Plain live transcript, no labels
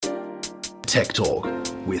Tech Talk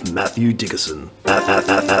with Matthew Dickerson.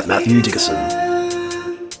 Matthew Dickerson.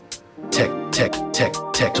 Tech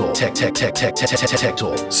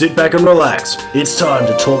Talk. Sit back and relax. It's time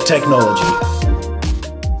to talk technology.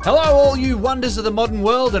 Hello, all you wonders of the modern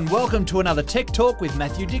world, and welcome to another Tech Talk with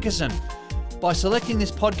Matthew Dickerson. By selecting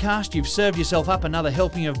this podcast, you've served yourself up another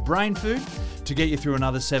helping of brain food to get you through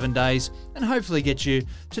another 7 days and hopefully get you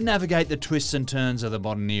to navigate the twists and turns of the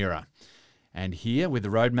modern era. And here, with the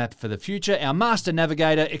roadmap for the future, our master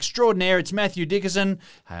navigator extraordinaire, it's Matthew Dickerson.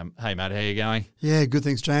 Hey, mate, how you going? Yeah, good,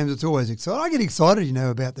 thanks, James. It's always exciting. I get excited,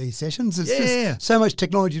 about these sessions. It's just so much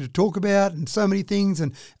technology to talk about and so many things,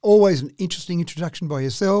 and always an interesting introduction by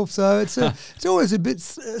yourself. So it's always a bit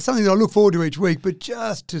something that I look forward to each week, but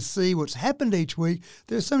just to see what's happened each week.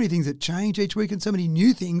 There's so many things that change each week and so many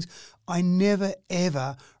new things. I never,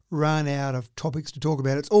 ever run out of topics to talk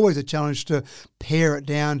about. It's always a challenge to pare it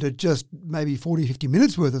down to just maybe 40, 50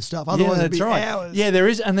 minutes worth of stuff. Otherwise, it'd be hours. Yeah, there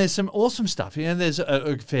is, and there's some awesome stuff. There's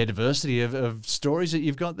a fair diversity of stories that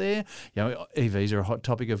you've got there. EVs are a hot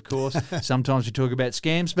topic, of course. Sometimes we talk about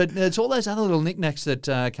scams, but it's all those other little knickknacks that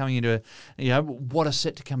are coming into, what are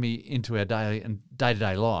set to come into our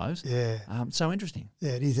day-to-day lives. Yeah. So interesting.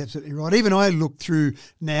 Yeah, it is absolutely right. Even I look through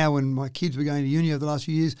now, when my kids were going to uni over the last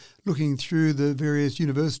few years, looking through the various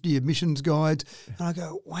university admissions guides, and I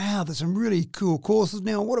go, wow, there's some really cool courses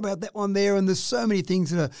now. What about that one there? And there's so many things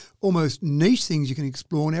that are almost niche things you can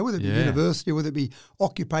explore now, whether it be university, whether it be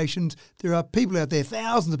occupations. There are people out there,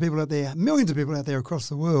 thousands of people out there, millions of people out there across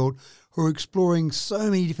the world who are exploring so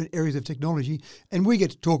many different areas of technology, and we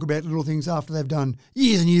get to talk about little things after they've done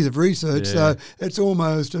years and years of research. So it's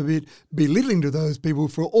almost a bit belittling to those people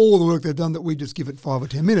for all the work they've done that we just give it 5 or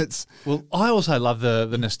 10 minutes. Well, I also love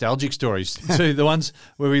the nostalgic stories too, the ones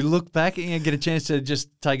where we look back and get a chance to just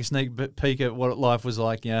take a sneak peek at what life was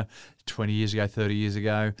like, 20 years ago, 30 years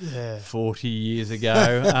ago, 40 years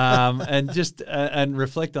ago, and just and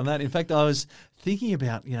reflect on that. In fact, I was thinking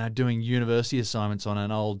about, doing university assignments on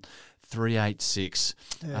an old 386,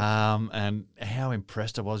 and how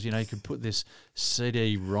impressed I was. You could put this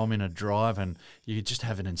CD-ROM in a drive and you could just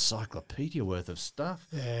have an encyclopedia worth of stuff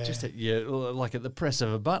just at at the press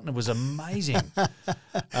of a button. It was amazing.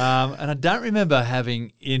 And I don't remember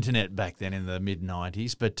having internet back then in the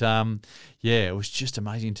mid-90s, but it was just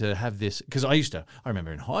amazing to have this, because I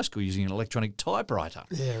remember in high school using an electronic typewriter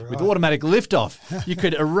with automatic lift-off. You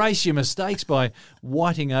could erase your mistakes by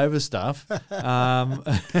whiting over stuff. And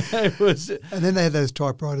then they had those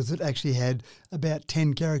typewriters that actually had about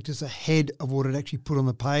 10 characters ahead of what it actually put on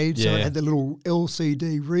the page. So it had the little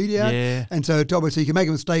LCD readout. Yeah. And so you can make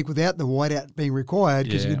a mistake without the whiteout being required,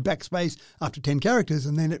 because you could backspace up to 10 characters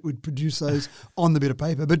and then it would produce those on the bit of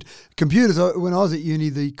paper. But computers, when I was at uni,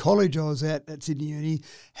 the college I was at Sydney Uni,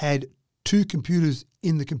 had 2 computers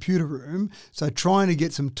in the computer room, so trying to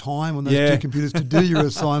get some time on those 2 computers to do your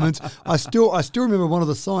assignments. I still remember one of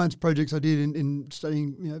the science projects I did in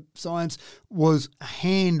studying science was a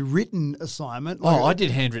handwritten assignment. I did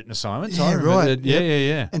handwritten assignments. Yeah, I remember right.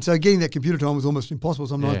 Yeah. And so getting that computer time was almost impossible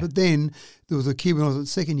sometimes. But then there was a kid, when I was in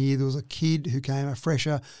second year, there was a kid who came, a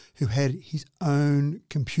fresher, who had his own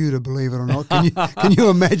computer, believe it or not. Can you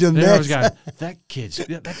imagine that? I was going,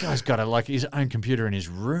 that guy's got his own computer in his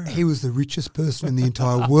room. He was the richest person in the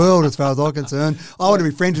entire world, as far as I'm concerned. I wanted to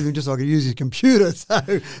be friends with him just so I could use his computer. So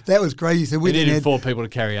that was crazy. So we needed 4 people to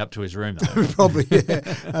carry up to his room, though. Probably,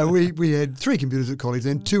 yeah. We had 3 computers at college,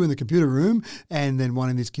 then 2 in the computer room, and then 1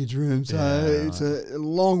 in this kid's room. So it's a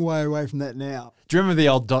long way away from that now. Do you remember the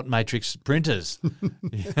old dot matrix printers?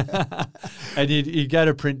 And you'd go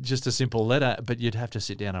to print just a simple letter, but you'd have to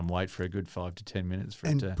sit down and wait for a good 5 to 10 minutes for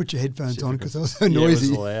it to... And put your headphones on because they were so noisy.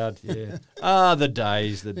 Yeah, it was loud, the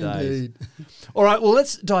days. Indeed. All right, well,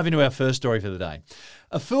 let's dive into our first story for the day.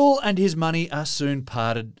 A fool and his money are soon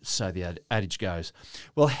parted, so the adage goes.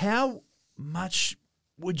 Well, how much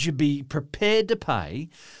would you be prepared to pay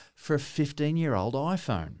for a 15-year-old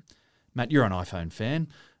iPhone? Matt, you're an iPhone fan.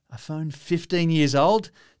 A phone 15 years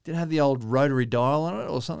old, did it have the old rotary dial on it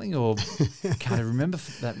or something? Or can't remember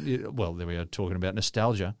that. Well, there we are talking about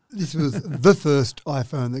nostalgia. This was the first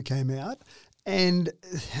iPhone that came out, and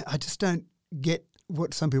I just don't get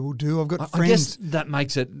what some people do. I've got friends. I guess that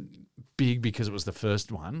makes it big because it was the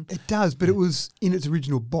first one. It does, but it was in its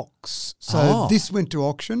original box. So this went to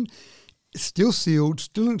auction, still sealed,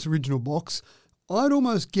 still in its original box. I'd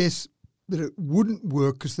almost guess that it wouldn't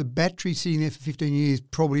work because the battery sitting there for 15 years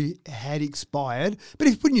probably had expired. But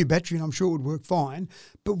if you put a new battery in, I'm sure it would work fine.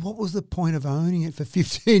 But what was the point of owning it for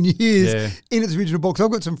 15 years in its original box?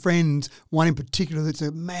 I've got some friends, one in particular that's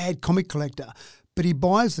a mad comic collector, but he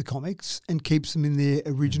buys the comics and keeps them in their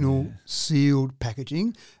original sealed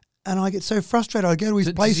packaging. And I get so frustrated. I go to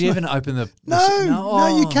his place. Does he even open the...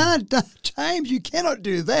 No, you can't. James, you cannot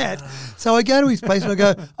do that. So I go to his place and I go,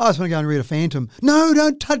 I just want to go and read a Phantom. No,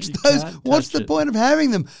 don't touch those. What's the point of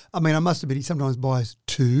having them? I mean, I must admit, he sometimes buys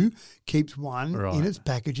two, keeps one in its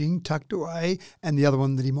packaging, tucked away, and the other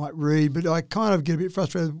one that he might read. But I kind of get a bit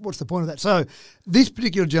frustrated. What's the point of that? So this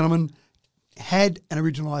particular gentleman had an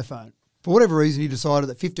original iPhone. For whatever reason, he decided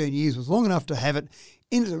that 15 years was long enough to have it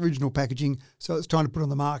in its original packaging, so it's time to put it on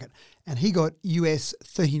the market. And he got US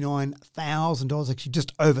 $39,000, actually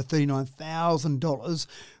just over $39,000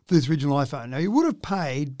 for this original iPhone. Now, he would have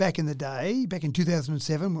paid back in the day, back in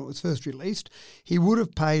 2007 when it was first released, he would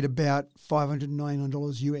have paid about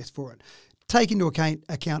 $599 US for it. Take into account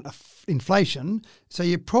inflation, so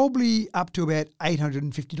you're probably up to about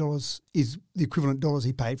 $850 is the equivalent dollars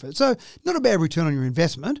he paid for it. So not a bad return on your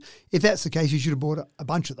investment. If that's the case, you should have bought a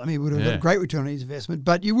bunch of them. He would have got a great return on his investment,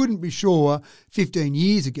 but you wouldn't be sure 15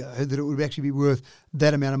 years ago that it would actually be worth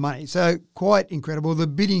that amount of money. So quite incredible. The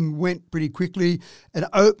bidding went pretty quickly. An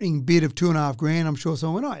opening bid of $2,500. I'm sure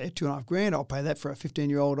someone went, $2,500, I'll pay that for a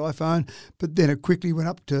 15-year-old iPhone. But then it quickly went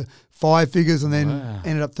up to five figures and then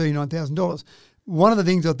ended up $39,000. One of the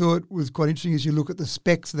things I thought was quite interesting is you look at the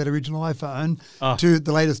specs of that original iPhone to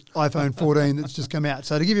the latest iPhone 14 that's just come out.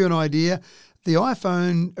 So to give you an idea, the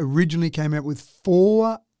iPhone originally came out with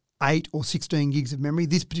 4, 8 or 16 gigs of memory.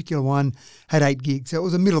 This particular one had 8 gigs. So it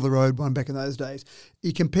was a middle-of-the-road one back in those days.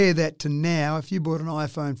 You compare that to now, if you bought an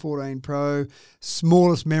iPhone 14 Pro,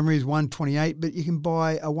 smallest memory is 128, but you can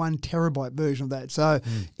buy a 1 terabyte version of that. So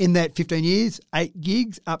in that 15 years, 8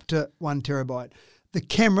 gigs up to 1 terabyte. The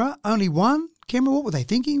camera, only one camera. What were they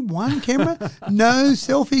thinking? One camera? No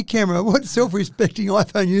selfie camera. What self-respecting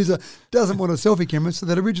iPhone user doesn't want a selfie camera? So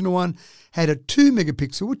that original one had a 2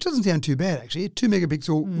 megapixel, which doesn't sound too bad actually, a 2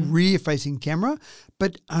 megapixel rear-facing camera,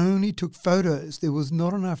 but only took photos. There was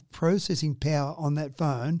not enough processing power on that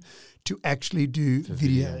phone to actually do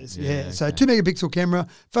videos. So 2 megapixel camera,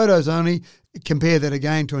 photos only. Compare that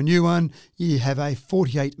again to a new one. You have a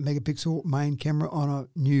 48 megapixel main camera on a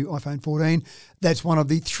new iPhone 14. That's one of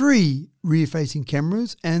the 3 rear-facing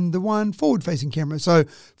cameras and the 1 forward-facing camera. So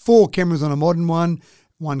 4 cameras on a modern one,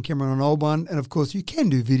 1 camera on an old one. And of course, you can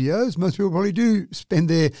do videos. Most people probably do spend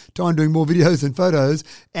their time doing more videos than photos.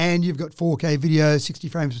 And you've got 4K video, 60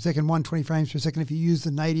 frames per second, 120 frames per second if you use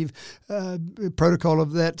the native protocol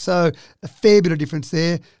of that. So a fair bit of difference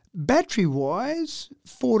there. Battery-wise,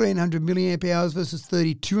 1,400 milliamp hours versus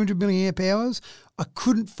 3,200 milliamp hours. I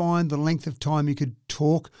couldn't find the length of time you could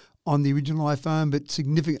talk on the original iPhone, but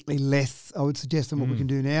significantly less, I would suggest, than what we can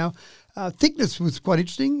do now. Thickness was quite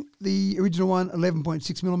interesting. The original one,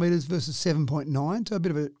 11.6 millimetres versus 7.9, so a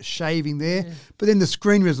bit of a shaving there. Yeah. But then the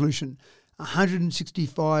screen resolution,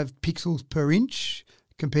 165 pixels per inch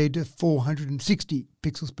compared to 460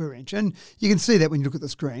 pixels per inch. And you can see that when you look at the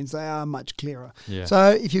screens. They are much clearer. Yeah.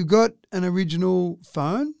 So if you've got an original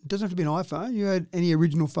phone, it doesn't have to be an iPhone, you had any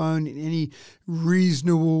original phone in any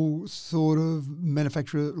reasonable sort of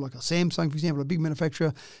manufacturer, like a Samsung, for example, a big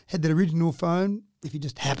manufacturer, had that original phone, if you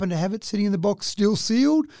just happen to have it sitting in the box still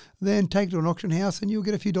sealed, then take it to an auction house and you'll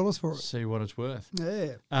get a few dollars for it. See what it's worth.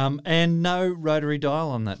 Yeah. And no rotary dial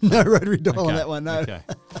on that phone. No rotary dial on that one, no. Okay.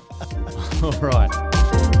 All right.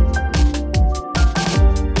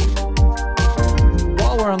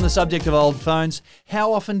 While we're on the subject of old phones,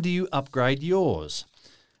 how often do you upgrade yours?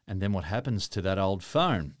 And then what happens to that old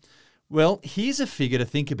phone? Well, here's a figure to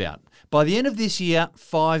think about. By the end of this year,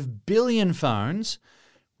 5 billion phones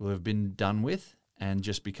will have been done with and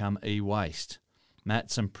just become e-waste.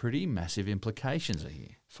 Matt, some pretty massive implications are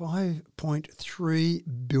here. 5.3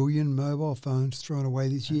 billion mobile phones thrown away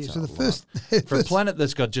this year. That's so the first for a planet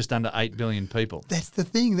that's got just under 8 billion people. That's the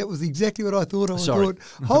thing. That was exactly what I thought. Sorry.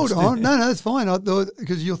 Hold on. No, that's fine. I thought,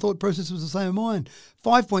 because your thought process was the same as mine.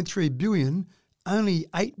 5.3 billion, only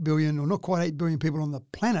 8 billion, or not quite 8 billion people on the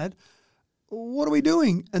planet. What are we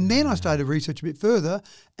doing? And then I started to research a bit further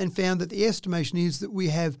and found that the estimation is that we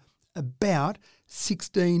have about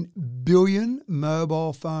 16 billion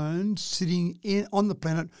mobile phones sitting on the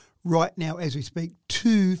planet right now as we speak,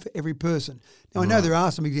 2 for every person. Now, I know there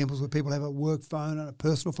are some examples where people have a work phone and a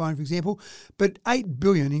personal phone, for example, but 8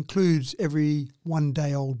 billion includes every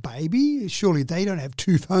one-day-old baby. Surely they don't have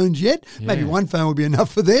 2 phones yet. Yeah. Maybe 1 phone will be enough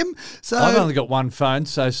for them. So I've only got 1 phone,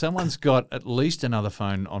 so someone's got at least another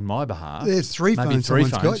phone on my behalf. There's 3 Maybe phones 3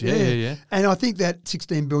 someone's phones. got. Yeah. And I think that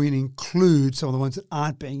 16 billion includes some of the ones that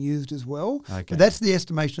aren't being used as well. Okay. But that's the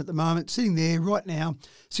estimation at the moment. Sitting there right now,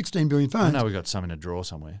 16 billion phones. I know we've got some in a drawer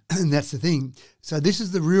somewhere. And that's the thing. So this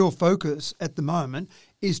is the real focus at the moment,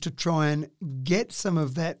 is to try and get some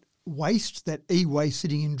of that waste, that e-waste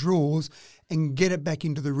sitting in drawers, and get it back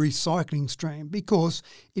into the recycling stream. Because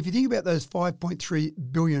if you think about those 5.3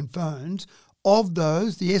 billion phones, of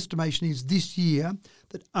those, the estimation is this year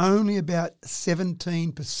that only about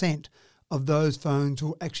 17% of those phones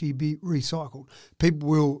will actually be recycled. People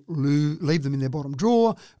will leave them in their bottom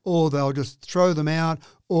drawer, or they'll just throw them out,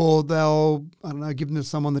 or they'll, give them to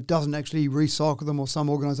someone that doesn't actually recycle them, or some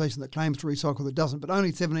organisation that claims to recycle that doesn't, but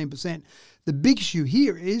only 17%. The big issue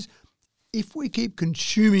here is if we keep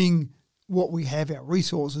consuming what we have, our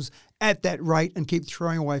resources, at that rate and keep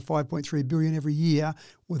throwing away 5.3 billion every year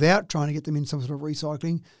without trying to get them in some sort of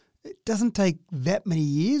recycling, it doesn't take that many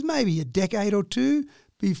years, maybe a decade or two,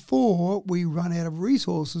 before we run out of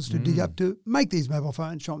resources to dig up to make these mobile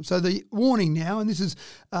phones, Sean. So the warning now, and this is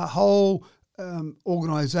a whole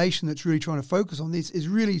organisation that's really trying to focus on this, is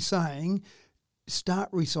really saying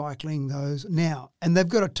start recycling those now. And they've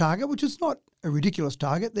got a target, which is not a ridiculous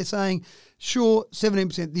target. They're saying, sure,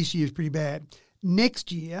 17% this year is pretty bad.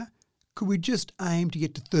 Next year, could we just aim to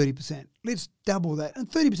get to 30%? Let's double that. And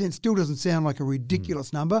 30% still doesn't sound like a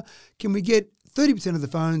ridiculous number. Can we get 30% of the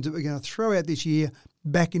phones that we're going to throw out this year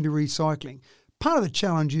back into recycling? Part of the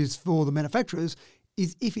challenge is for the manufacturers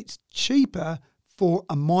is if it's cheaper for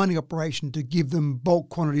a mining operation to give them bulk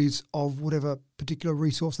quantities of whatever particular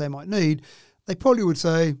resource they might need, they probably would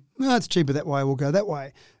say, no, it's cheaper that way, we'll go that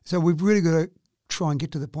way. So we've really got to try and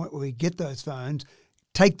get to the point where we get those phones,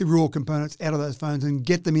 take the raw components out of those phones and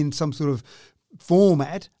get them in some sort of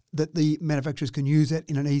format that the manufacturers can use that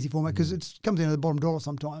in an easy format, because it comes down to the bottom dollar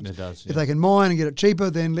sometimes. It does, If they can mine and get it cheaper,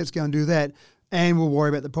 then let's go and do that. And we'll worry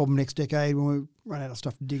about the problem next decade when we run out of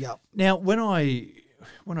stuff to dig up. Now, when I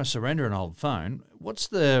surrender an old phone, what's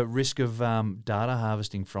the risk of data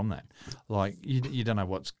harvesting from that? Like, you don't know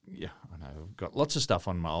what's... Yeah, I know. I've got lots of stuff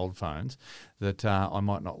on my old phones that I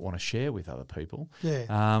might not want to share with other people.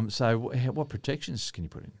 Yeah. So what protections can you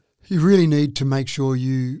put in? You really need to make sure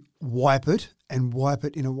you wipe it, and wipe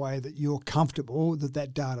it in a way that you're comfortable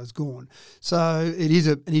that data's gone. So it is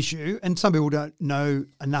an issue, and some people don't know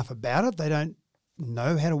enough about it. They don't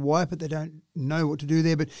know how to wipe it. They don't know what to do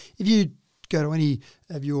there. But if you go to any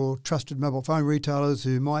of your trusted mobile phone retailers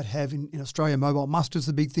who might have, in Australia, Mobile Muster's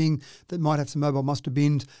the big thing, that might have some mobile muster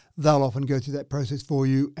bins, they'll often go through that process for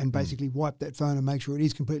you and basically wipe that phone and make sure it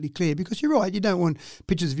is completely clear. Because you're right, you don't want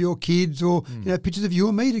pictures of your kids or pictures of you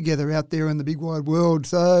and me together out there in the big wide world.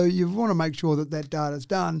 So you want to make sure that data's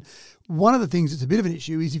done. One of the things that's a bit of an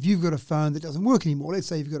issue is if you've got a phone that doesn't work anymore. Let's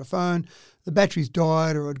say you've got a phone, the battery's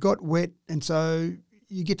died or it got wet, and so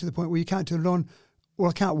you get to the point where you can't turn it on. Well,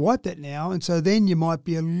 I can't wipe that now. And so then you might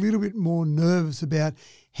be a little bit more nervous about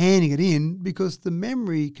handing it in, because the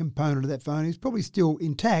memory component of that phone is probably still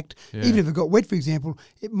intact. Yeah. Even if it got wet, for example,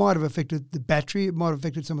 it might have affected the battery, it might have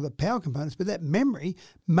affected some of the power components, but that memory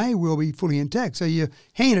may well be fully intact. So you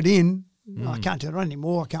hand it in, I can't turn it on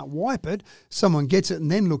anymore, I can't wipe it. Someone gets it and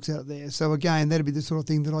then looks at it there. So again, that'd be the sort of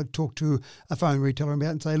thing that I'd talk to a phone retailer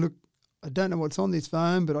about and say, look, I don't know what's on this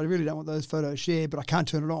phone, but I really don't want those photos shared, but I can't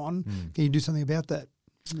turn it on. Can you do something about that?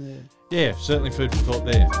 Yeah, certainly food for thought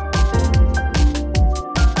there.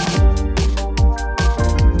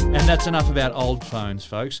 And that's enough about old phones,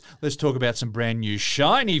 folks. Let's talk about some brand new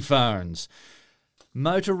shiny phones.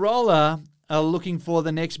 Motorola are looking for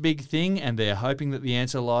the next big thing, and they're hoping that the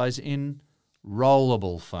answer lies in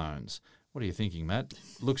rollable phones. What are you thinking, Matt?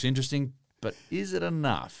 Looks interesting. But is it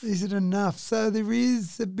enough? Is it enough? So there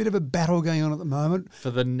is a bit of a battle going on at the moment. For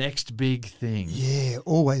the next big thing. Yeah,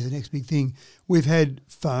 always the next big thing. We've had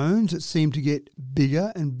phones that seem to get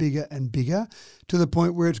bigger and bigger and bigger to the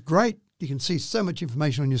point where it's great. You can see so much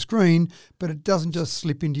information on your screen, but it doesn't just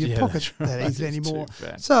slip into your pocket that easily anymore.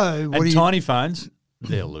 So tiny phones,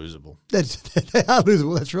 they're losable. They are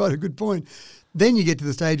losable. That's right. A good point. Then you get to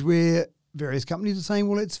the stage where various companies are saying,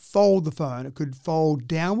 well, let's fold the phone. It could fold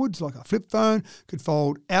downwards like a flip phone, could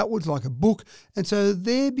fold outwards like a book. And so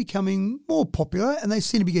they're becoming more popular, and they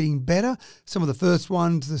seem to be getting better. Some of the first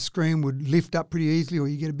ones, the screen would lift up pretty easily, or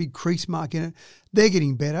you get a big crease mark in it. They're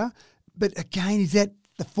getting better. But again, is that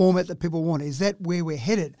the format that people want? Is that where we're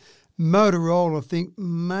headed? Motorola think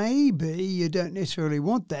maybe you don't necessarily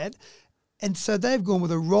want that. And so they've gone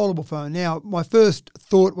with a rollable phone. Now, my first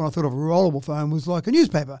thought when I thought of a rollable phone was like a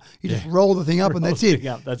newspaper. You just roll the thing up and that's it.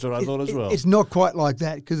 That's what I thought as well. It's not quite like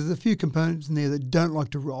that, because there's a few components in there that don't like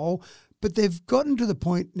to roll. But they've gotten to the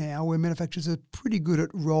point now where manufacturers are pretty good at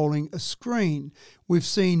rolling a screen. We've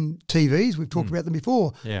seen TVs. We've talked about them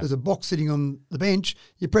before. Yeah. There's a box sitting on the bench.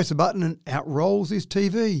 You press a button and out rolls this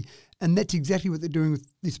TV. And that's exactly what they're doing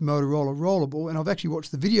with this Motorola rollable. And I've actually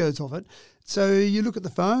watched the videos of it. So you look at the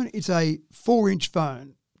phone, it's a 4-inch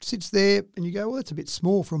phone. It sits there and you go, well, that's a bit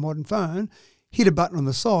small for a modern phone. Hit a button on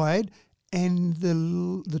the side and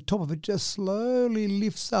the top of it just slowly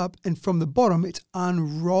lifts up, and from the bottom it's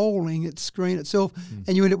unrolling its screen itself,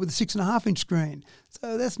 and you end up with a 6.5-inch screen.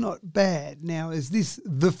 So that's not bad. Now, is this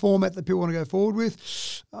the format that people want to go forward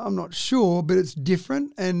with? I'm not sure, but it's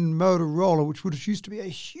different, and Motorola, which used to be a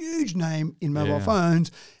huge name in mobile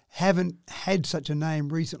phones, haven't had such a name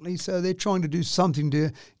recently, so they're trying to do something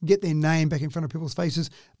to get their name back in front of people's faces.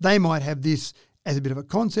 They might have this as a bit of a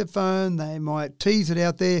concept phone, they might tease it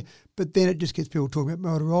out there, but then it just gets people talking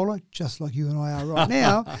about Motorola, just like you and I are right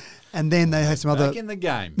now, and then they have some other... Back in the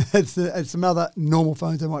game. it's some other normal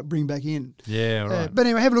phones they might bring back in. Yeah, right. But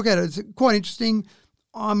anyway, have a look at it. It's quite interesting.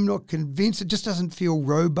 I'm not convinced. It just doesn't feel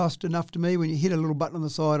robust enough to me when you hit a little button on the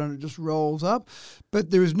side and it just rolls up.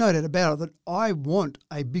 But there is no doubt about it that I want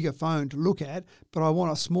a bigger phone to look at, but I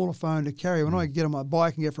want a smaller phone to carry. When I get on my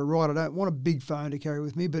bike and go for a ride, I don't want a big phone to carry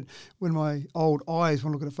with me. But when my old eyes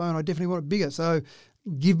want to look at a phone, I definitely want it bigger. So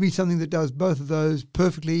give me something that does both of those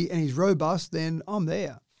perfectly and is robust, then I'm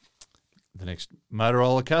there. The next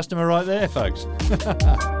Motorola customer right there, folks.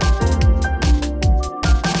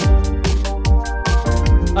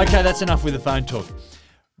 Okay, that's enough with the phone talk.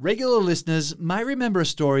 Regular listeners may remember a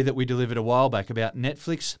story that we delivered a while back about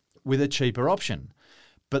Netflix with a cheaper option,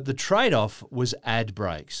 but the trade-off was ad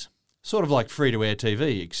breaks. Sort of like free-to-air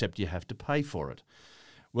TV, except you have to pay for it.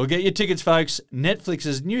 Well, get your tickets, folks.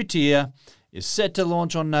 Netflix's new tier is set to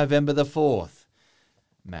launch on November the 4th.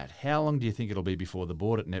 Matt, how long do you think it'll be before the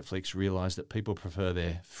board at Netflix realise that people prefer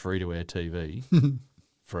their free-to-air TV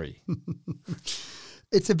free?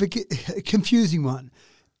 It's a confusing one.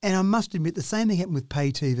 And I must admit, the same thing happened with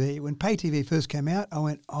pay TV. When pay TV first came out, I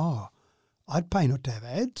went, I'd pay not to have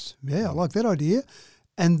ads. Yeah, I like that idea.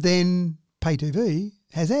 And then pay TV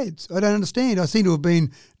has ads. I don't understand. I seem to have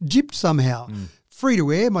been gypped somehow. Free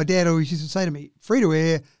to air, my dad always used to say to me, free to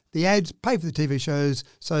air, the ads, pay for the TV shows.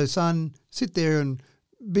 So, son, sit there and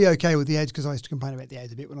be okay with the ads, because I used to complain about the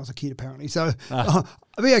ads a bit when I was a kid, apparently. So I'll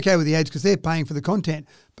be okay with the ads because they're paying for the content.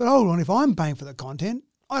 But hold on, if I'm paying for the content,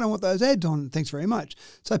 I don't want those ads on, thanks very much.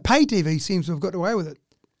 So pay TV seems to have got away with it.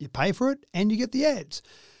 You pay for it and you get the ads.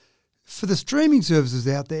 For the streaming services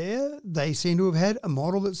out there, they seem to have had a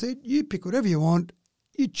model that said, you pick whatever you want.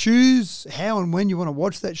 You choose how and when you want to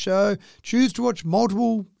watch that show. Choose to watch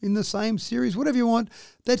multiple in the same series, whatever you want.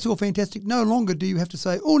 That's all fantastic. No longer do you have to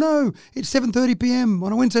say, oh no, it's 7:30 p.m.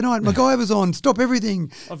 on a Wednesday night. MacGyver's on. Stop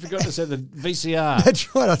everything. I forgot to set the VCR.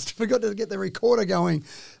 That's right. I forgot to get the recorder going.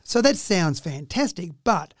 So that sounds fantastic,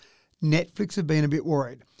 but Netflix have been a bit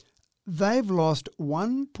worried. They've lost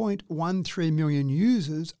 1.13 million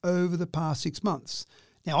users over the past 6 months.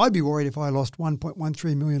 Now, I'd be worried if I lost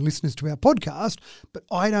 1.13 million listeners to our podcast, but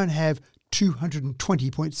I don't have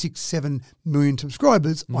 220.67 million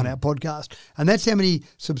subscribers on our podcast. And that's how many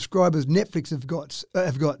subscribers Netflix have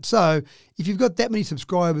got. So if you've got that many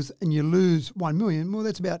subscribers and you lose 1 million, well,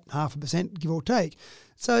 that's about 0.5%, give or take.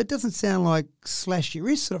 So it doesn't sound like slash your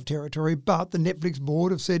wrist sort of territory, but the Netflix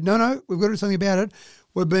board have said, no, we've got to do something about it.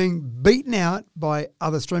 We're being beaten out by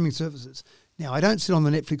other streaming services. Now, I don't sit on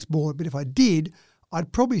the Netflix board, but if I did,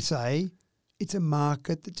 I'd probably say it's a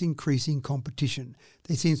market that's increasing competition.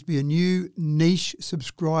 There seems to be a new niche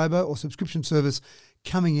subscriber or subscription service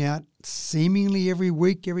coming out seemingly every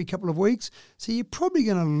week, every couple of weeks. So you're probably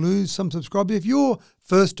going to lose some subscribers. If you're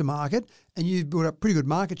first to market and you've built up pretty good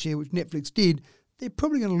market share, which Netflix did, they're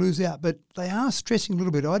probably going to lose out. But they are stressing a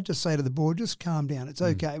little bit. I'd just say to the board, just calm down. It's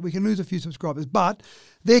okay. We can lose a few subscribers. But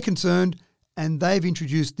they're concerned, and they've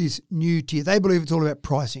introduced this new tier. They believe it's all about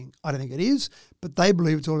pricing. I don't think it is, but they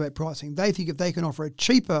believe it's all about pricing. They think if they can offer a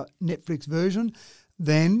cheaper Netflix version,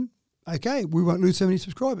 then, okay, we won't lose so many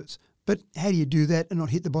subscribers. But how do you do that and not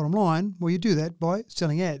hit the bottom line? Well, you do that by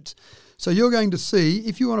selling ads. So you're going to see,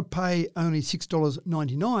 if you want to pay only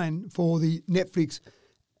 $6.99 for the Netflix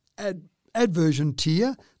ad version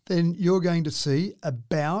tier, then you're going to see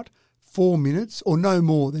about 4 minutes or no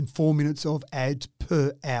more than 4 minutes of ads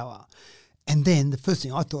per hour. And then the first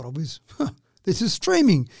thing I thought of was, this is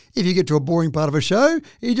streaming. If you get to a boring part of a show,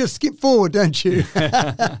 you just skip forward, don't you?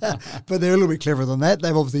 But they're a little bit cleverer than that.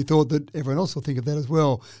 They've obviously thought that everyone else will think of that as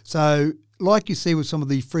well. So like you see with some of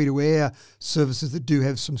the free-to-air services that do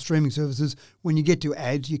have some streaming services, when you get to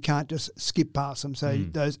ads, you can't just skip past them. So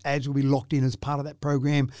those ads will be locked in as part of that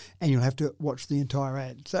program and you'll have to watch the entire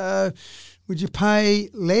ad. So would you pay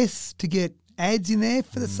less to get ads in there?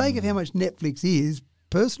 For the sake of how much Netflix is,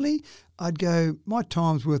 personally, I'd go, my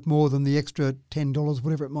time's worth more than the extra $10,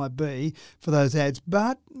 whatever it might be, for those ads.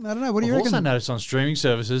 But I don't know. What do you reckon? I've also noticed on streaming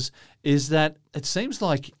services is that it seems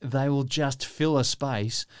like they will just fill a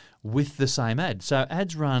space with the same ad. So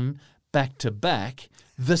ads run back to back,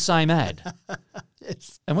 the same ad.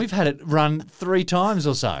 Yes. And we've had it run 3 times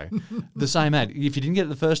or so, the same ad. If you didn't get it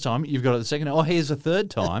the first time, you've got it the second. Oh, here's a third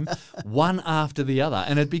time, one after the other.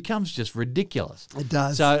 And it becomes just ridiculous. It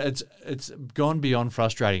does. So it's gone beyond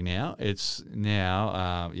frustrating now. It's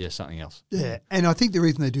now, something else. Yeah, and I think the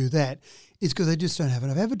reason they do that is because they just don't have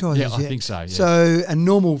enough advertisers yet. I think so, yeah. So a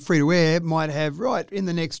normal free-to-air might have, in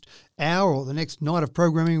the next hour or the next night of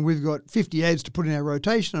programming, we've got 50 ads to put in our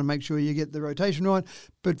rotation and make sure you get the rotation right.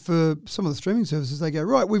 But for some of the streaming services, they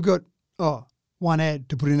go, we've got, one ad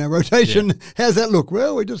to put in our rotation. Yeah. How's that look?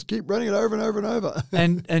 Well, we just keep running it over and over and over.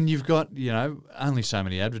 and you've got, only so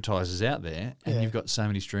many advertisers out there, and you've got so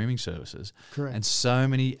many streaming services. Correct. And so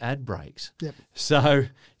many ad breaks. Yep. So,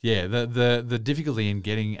 the difficulty in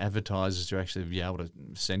getting advertisers to actually be able to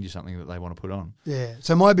send you something that they want to put on. Yeah.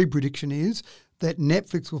 So my big prediction is that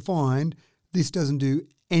Netflix will find this doesn't do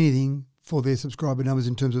anything for their subscriber numbers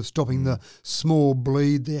in terms of stopping the small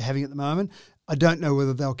bleed they're having at the moment. I don't know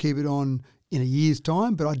whether they'll keep it on in a year's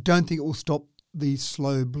time, but I don't think it will stop the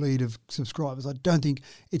slow bleed of subscribers. I don't think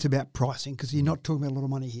it's about pricing because you're not talking about a lot of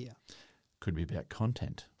money here. Could be about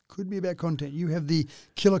content. Could be about content. You have the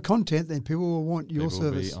killer content, then people will want your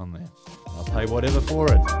service. Will be on there. I'll pay whatever for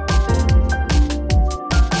it.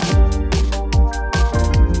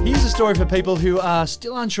 Here's a story for people who are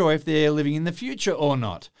still unsure if they're living in the future or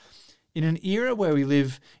not. In an era where we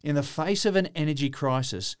live in the face of an energy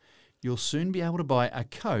crisis, you'll soon be able to buy a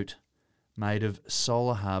coat made of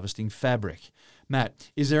solar harvesting fabric. Matt,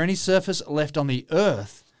 is there any surface left on the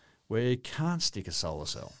Earth where you can't stick a solar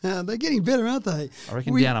cell? They're getting better, aren't they? I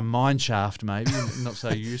reckon down a mine shaft maybe, not so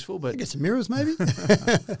useful. But I guess some mirrors maybe.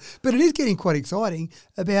 But it is getting quite exciting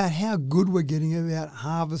about how good we're getting about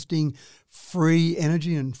harvesting free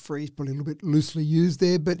energy, and free is probably a little bit loosely used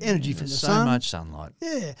there, but energy from the sun. So much sunlight.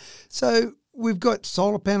 Yeah. So we've got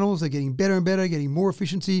solar panels. They're getting better and better, getting more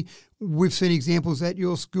efficiency. We've seen examples at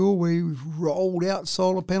your school where we've rolled out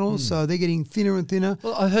solar panels, so they're getting thinner and thinner.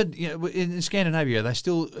 Well, I heard in Scandinavia, are they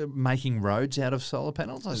still making roads out of solar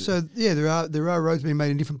panels? So, there are roads being made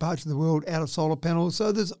in different parts of the world out of solar panels.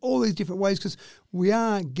 So there's all these different ways because we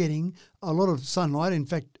are getting a lot of sunlight. In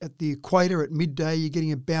fact, at the equator at midday, you're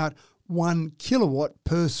getting about 1 kilowatt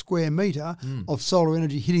per square metre of solar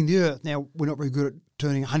energy hitting the Earth. Now, we're not very good at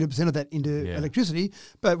turning 100% of that into electricity,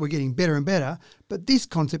 but we're getting better and better. But this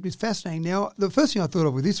concept is fascinating. Now, the first thing I thought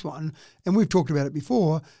of with this one, and we've talked about it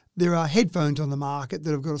before, there are headphones on the market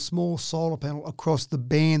that have got a small solar panel across the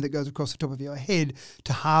band that goes across the top of your head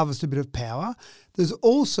to harvest a bit of power. There's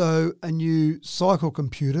also a new cycle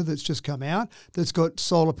computer that's just come out that's got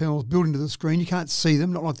solar panels built into the screen. You can't see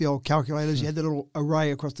them, not like the old calculators. You had that little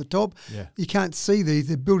array across the top. Yeah. You can't see these.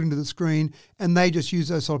 They're built into the screen, and they just use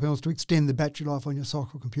those solar panels to extend the battery life on your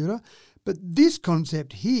cycle computer. But this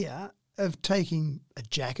concept here of taking a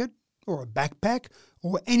jacket or a backpack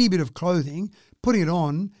or any bit of clothing, putting it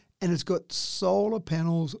on, and it's got solar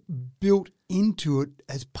panels built into it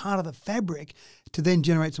as part of the fabric to then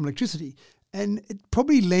generate some electricity. And it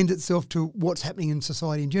probably lends itself to what's happening in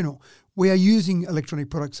society in general. We are using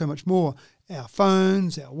electronic products so much more. Our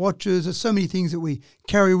phones, our watches, there's so many things that we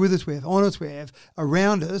carry with us, we have on us, we have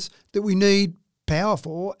around us that we need power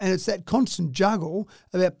for, and it's that constant juggle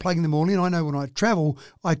about plugging them all in. I know when I travel,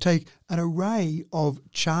 I take an array of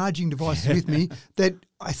charging devices with me that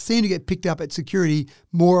I seem to get picked up at security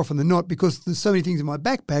more often than not because there's so many things in my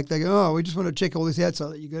backpack. They go, we just want to check all this out, so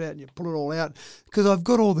that you go out and you pull it all out because I've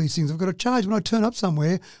got all these things I've got to charge. When I turn up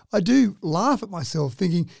somewhere, I do laugh at myself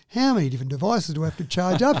thinking, how many different devices do I have to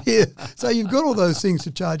charge up here? So you've got all those things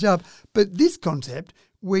to charge up. But this concept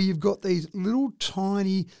where you've got these little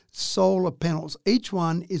tiny solar panels, each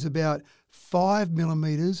one is about 5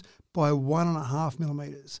 millimetres by 1.5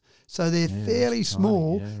 millimetres. So they're fairly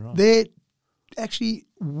small. Yeah, right. They're actually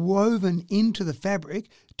woven into the fabric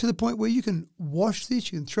to the point where you can wash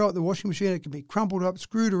this, you can throw it in the washing machine, it can be crumpled up,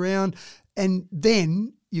 screwed around, and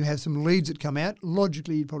then you have some leads that come out.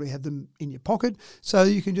 Logically, you'd probably have them in your pocket, so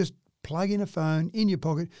you can just plug in a phone in your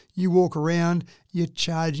pocket, you walk around, you're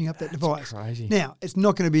charging up that device. Crazy. Now, it's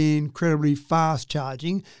not going to be incredibly fast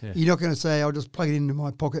charging. Yeah. You're not going to say, I'll just plug it into my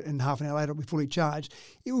pocket and half an hour later it'll be fully charged.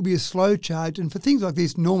 It will be a slow charge. And for things like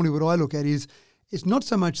this, normally what I look at is it's not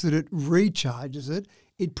so much that it recharges it,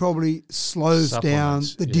 it probably slows down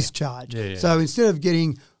the discharge. Yeah, yeah. So instead of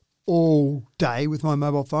getting all day with my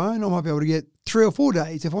mobile phone, I might be able to get 3 or 4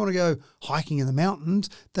 days. If I want to go hiking in the mountains,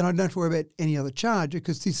 then I don't have to worry about any other charger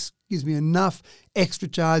because this gives me enough extra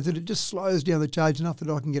charge that it just slows down the charge enough that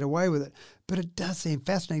I can get away with it. But it does seem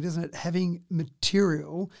fascinating, doesn't it? Having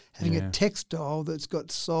material, having a textile that's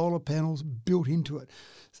got solar panels built into it.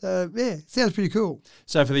 So, yeah, sounds pretty cool.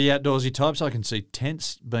 So for the outdoorsy types, I can see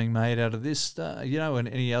tents being made out of this, and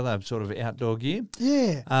any other sort of outdoor gear.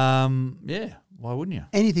 Yeah. Why wouldn't you?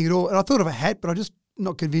 Anything at all. And I thought of a hat, but I'm just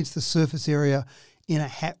not convinced the surface area in a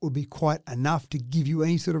hat would be quite enough to give you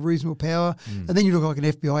any sort of reasonable power. And then you look like an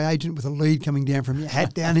FBI agent with a lead coming down from your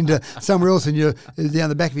hat down into somewhere else and you're down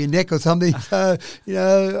the back of your neck or something. So,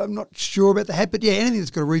 I'm not sure about the hat. But, yeah, anything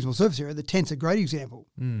that's got a reasonable surface area, the tent's a great example.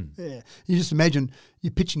 Yeah. You just imagine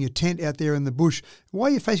you're pitching your tent out there in the bush. Why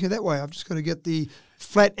are you facing it that way? I've just got to get the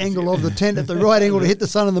flat angle of the tent at the right angle to hit the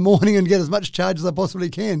sun in the morning and get as much charge as I possibly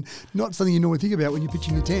can. Not something you normally think about when you're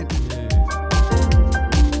pitching your tent.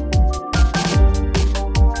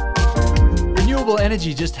 Renewable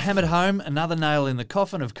energy just hammered home another nail in the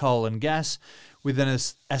coffin of coal and gas with an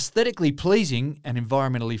aesthetically pleasing and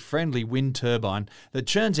environmentally friendly wind turbine that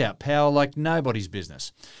churns out power like nobody's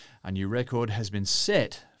business. A new record has been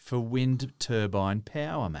set for wind turbine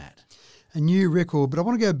power, Matt. A new record, but I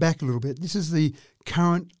want to go back a little bit. This is the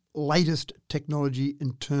current latest technology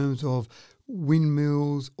in terms of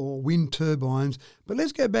windmills or wind turbines. But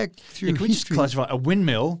let's go back through can we just classify a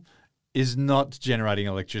windmill is not generating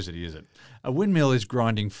electricity, is it? A windmill is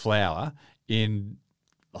grinding flour in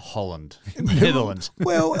Holland, in the Netherlands.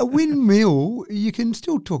 Well, a windmill, you can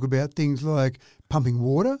still talk about things like pumping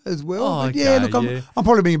water as well. Oh, but okay, I'm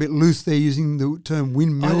probably being a bit loose there using the term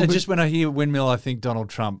windmill. Just when I hear windmill, I think Donald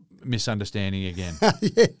Trump misunderstanding again.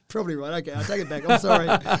 Yeah, probably right. Okay, I'll take it back. I'm sorry.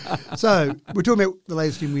 So we're talking about the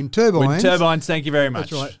latest in wind turbines. Wind turbines, thank you very much.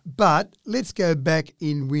 That's right. But let's go back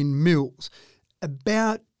in windmills.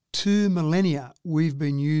 About 2 millennia, we've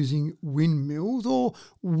been using windmills or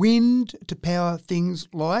wind to power things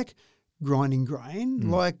like grinding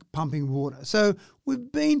grain, like pumping water. So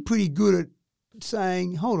we've been pretty good at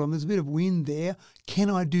saying, hold on, there's a bit of wind there. Can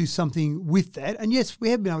I do something with that? And yes, we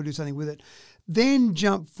have been able to do something with it. Then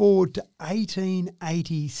jump forward to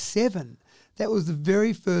 1887. That was the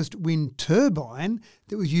very first wind turbine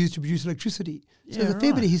that was used to produce electricity. So there's a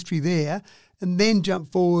fair bit of history there. And then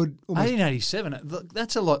jump forward. 1887,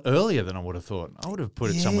 that's a lot earlier than I would have thought. I would have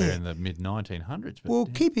put it somewhere in the mid-1900s. Well,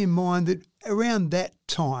 keep in mind that around that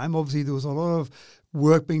time, obviously there was a lot of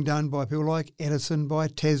work being done by people like Edison, by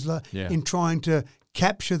Tesla, in trying to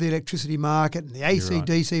capture the electricity market and the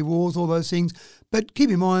AC-DC wars, all those things. But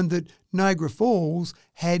keep in mind that Niagara Falls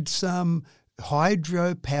had some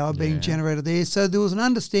hydro power being generated there. So there was an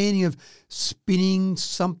understanding of spinning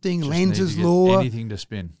something, Lenz's law. Anything to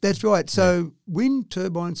spin. That's right. So wind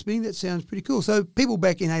turbine spinning, that sounds pretty cool. So people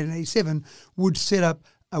back in 1887 would set up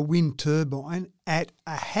a wind turbine at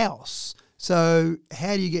a house. So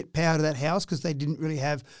how do you get power to that house? Because they didn't really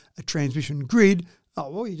have a transmission grid.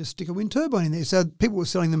 Oh, well, you just stick a wind turbine in there. So people were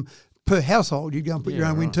selling them per household. You'd go and put your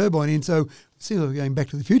own wind turbine in. So it seems like we're going back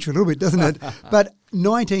to the future a little bit, doesn't it? But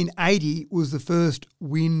 1980 was the first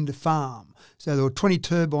wind farm. So there were 20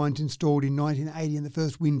 turbines installed in 1980 in the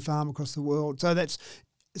first wind farm across the world. So that's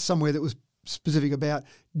somewhere that was specific about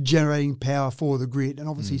generating power for the grid. And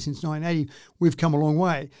obviously since 1980, we've come a long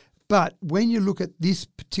way. But when you look at this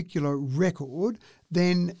particular record,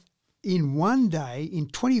 then in one day, in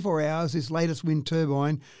 24 hours, this latest wind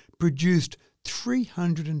turbine produced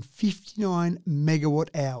 359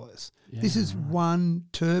 megawatt hours. This is one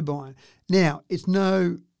turbine. Now, it's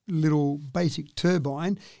no little basic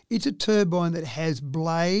turbine. It's a turbine that has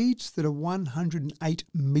blades that are 108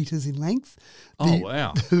 metres in length.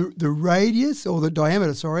 The radius, or the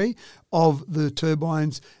diameter, of the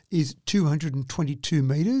turbines is 222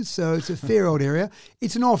 metres, so it's a fair old area.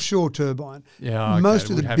 It's an offshore turbine. Most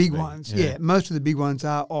of the big ones, most of the big ones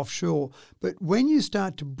are offshore. But when you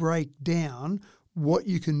start to break down what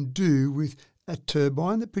you can do with a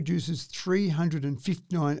turbine that produces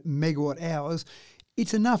 359 megawatt hours,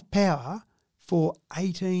 it's enough power for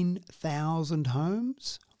 18,000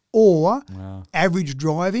 homes or average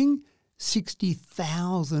driving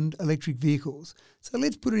 60,000 electric vehicles. So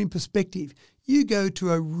let's put it in perspective. You go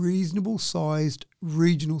to a reasonable sized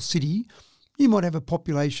regional city, you might have a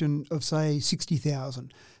population of, say,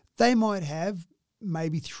 60,000. They might have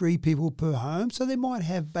maybe 3 people per home, so they might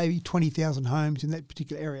have maybe 20,000 homes in that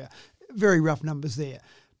particular area. Very rough numbers there.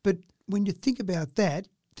 But when you think about that,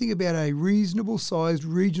 think about a reasonable sized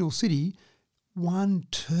regional city, one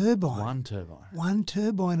turbine. One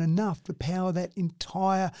turbine enough to power that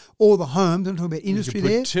entire, all the homes. I'm talking about industry you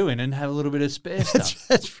could there. Put 2 in and have a little bit of spare stuff.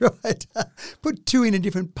 That's right. Put 2 in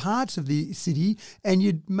different parts of the city and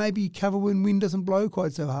you'd maybe cover when wind doesn't blow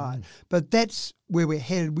quite so hard. But that's where we're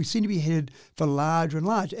headed. We seem to be headed for larger and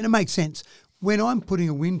larger. And it makes sense. when I'm putting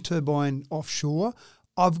a wind turbine offshore,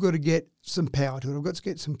 I've got to get some power to it. I've got to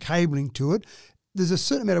get some cabling to it. There's a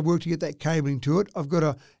certain amount of work to get that cabling to it. I've got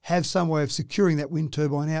to have some way of securing that wind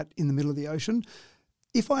turbine out in the middle of the ocean.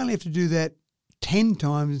 If I only have to do that 10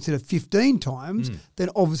 times instead of 15 times, then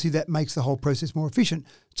obviously that makes the whole process more efficient.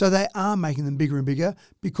 So they are making them bigger and bigger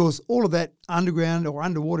because all of that underground or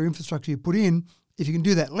underwater infrastructure you put in, if you can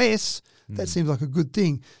do that less, that seems like a good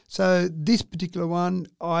thing. So this particular one,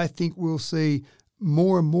 I think we'll see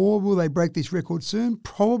more and more. Will they break this record soon?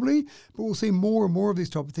 Probably, but we'll see more and more of this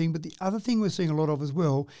type of thing. But the other thing we're seeing a lot of as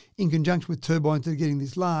well, in conjunction with turbines that are getting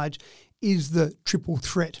this large, is the triple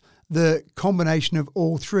threat, the combination of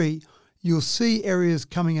all three. You'll see areas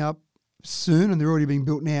coming up soon, and they're already being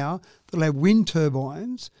built now, that'll have wind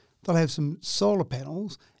turbines, they'll have some solar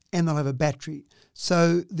panels, and they'll have a battery.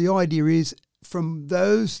 So the idea is from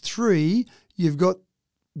those three, you've got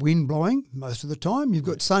wind blowing most of the time, you've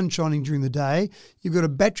got sun shining during the day, you've got a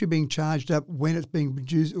battery being charged up when it's being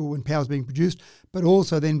produced or when power's being produced, but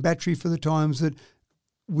also then battery for the times that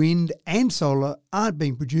wind and solar aren't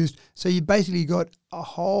being produced. So you've basically got a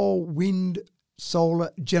whole wind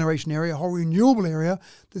solar generation area, a whole renewable area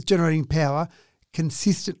that's generating power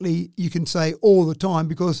consistently, you can say all the time,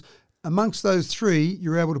 because amongst those three,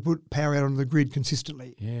 you're able to put power out on the grid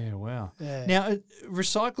consistently. Yeah, wow. Yeah. Now,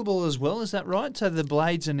 recyclable as well, is that right? So the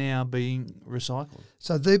blades are now being recycled?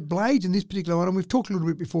 So the blades in this particular one, and we've talked a little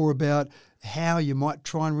bit before about how you might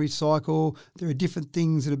try and recycle. There are different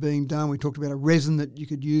things that are being done. We talked about a resin that you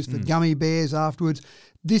could use for gummy bears afterwards.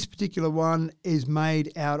 This particular one is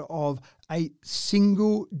made out of a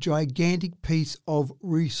single gigantic piece of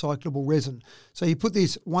recyclable resin. So you put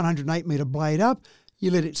this 108 metre blade up, you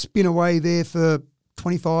let it spin away there for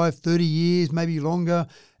 25, 30 years, maybe longer,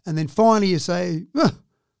 and then finally you say,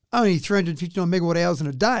 only 359 megawatt hours in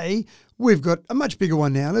a day, we've got a much bigger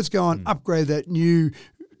one now. Let's go and upgrade that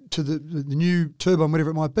to the new turbine, whatever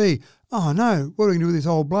it might be. Oh no, what are we going to do with this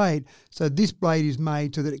old blade? So this blade is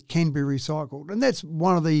made so that it can be recycled. And that's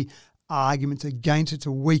one of the arguments against, it's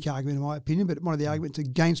a weak argument in my opinion, but one of the arguments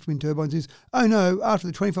against wind turbines is, oh no, after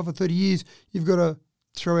the 25 or 30 years, you've got to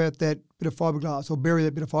throw out that bit of fiberglass or bury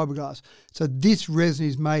that bit of fiberglass. So this resin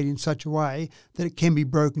is made in such a way that it can be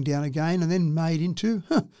broken down again and then made into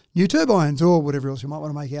new turbines or whatever else you might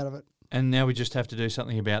want to make out of it. And now we just have to do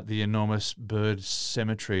something about the enormous bird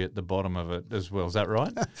cemetery at the bottom of it as well. Is that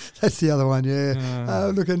right? That's the other one,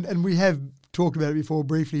 yeah. Look, and we have talked about it before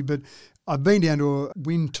briefly, but I've been down to a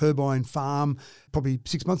wind turbine farm probably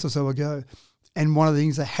 6 months or so ago, and one of the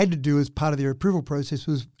things they had to do as part of their approval process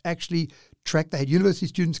was actually track. They had university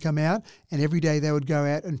students come out, and every day they would go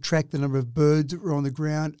out and track the number of birds that were on the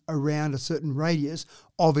ground around a certain radius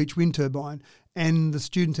of each wind turbine. And the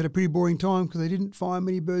students had a pretty boring time because they didn't find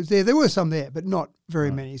many birds there. There were some there, but not very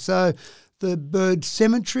many. So the bird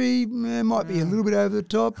cemetery might be a little bit over the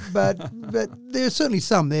top, but there's certainly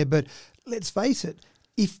some there. But let's face it,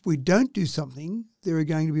 if we don't do something, there are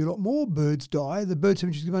going to be a lot more birds die. The bird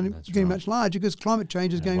cemetery is getting much larger because climate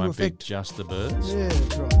change is going to affect. Be just the birds. Yeah,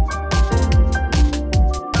 that's right.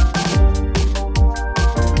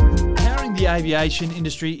 Powering the aviation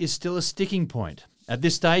industry is still a sticking point. At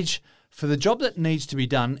this stage, for the job that needs to be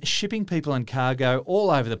done, shipping people and cargo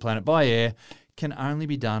all over the planet by air can only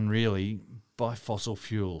be done really by fossil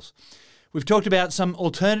fuels. We've talked about some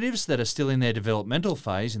alternatives that are still in their developmental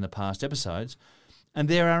phase in the past episodes, and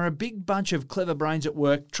there are a big bunch of clever brains at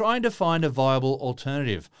work trying to find a viable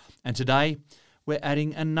alternative. And today, we're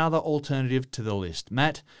adding another alternative to the list.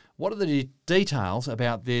 Matt, what are the details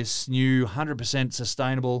about this new 100%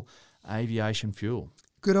 sustainable aviation fuel?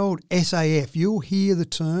 Good old SAF. You'll hear the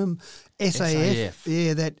term SAF.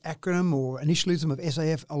 Yeah, that acronym or initialism of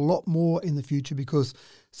SAF a lot more in the future because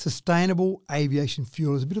sustainable aviation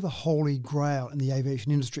fuel is a bit of a holy grail in the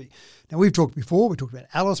aviation industry. Now, we talked about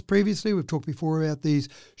Alice previously, we've talked before about these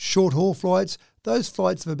short-haul flights. Those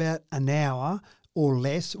flights of about an hour or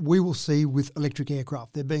less we will see with electric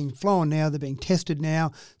aircraft. They're being flown now, they're being tested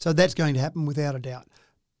now, so that's going to happen without a doubt.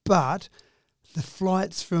 But the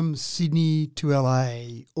flights from Sydney to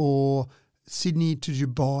LA or Sydney to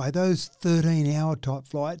Dubai, those 13-hour type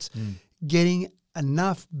flights, getting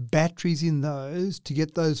enough batteries in those to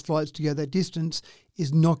get those flights to go that distance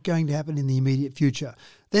is not going to happen in the immediate future.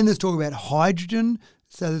 Then there's talk about hydrogen.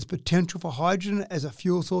 So there's potential for hydrogen as a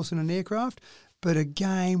fuel source in an aircraft. But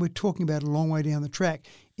again, we're talking about a long way down the track.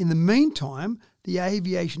 In the meantime, the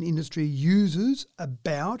aviation industry uses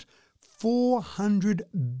about 400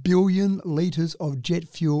 billion litres of jet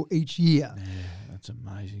fuel each year. Yeah, that's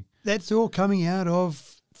amazing. That's all coming out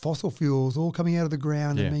of fossil fuels, all coming out of the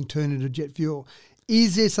ground and being turned into jet fuel.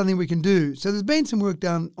 Is there something we can do? So there's been some work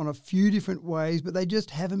done on a few different ways, but they just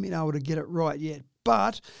haven't been able to get it right yet.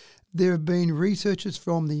 But there have been researchers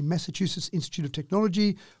from the Massachusetts Institute of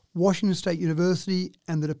Technology, Washington State University,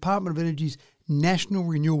 and the Department of Energy's National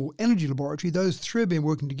Renewable Energy Laboratory. Those three have been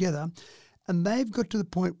working together, and they've got to the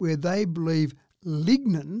point where they believe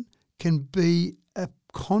lignin can be a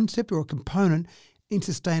concept or a component in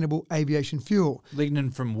sustainable aviation fuel.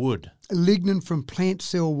 Lignin from wood. Lignin from plant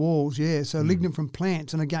cell walls, yeah. So lignin from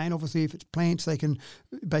plants. And again, obviously, if it's plants, they can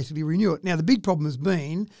basically renew it. Now, the big problem has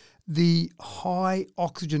been the high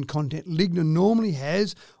oxygen content. Lignin normally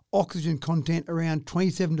has oxygen content around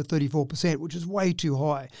 27 to 34%, which is way too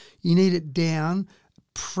high. You need it down,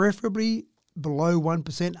 preferably below 1%,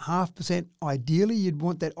 0.5%. Ideally, you'd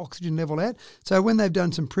want that oxygen level at. So when they've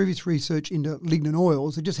done some previous research into lignin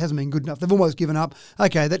oils, it just hasn't been good enough. They've almost given up.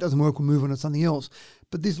 Okay, that doesn't work, we'll move on to something else.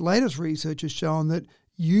 But this latest research has shown that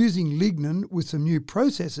using lignin with some new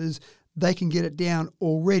processes, they can get it down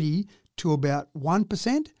already to about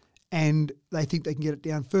 1%, and they think they can get it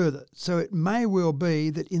down further. So it may well be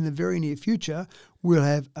that in the very near future, we'll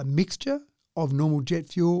have a mixture of normal jet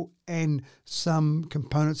fuel and some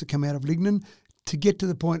components that come out of lignin to get to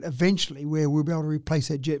the point eventually where we'll be able to replace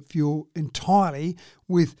that jet fuel entirely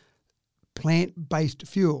with plant-based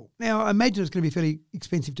fuel. Now, I imagine it's going to be fairly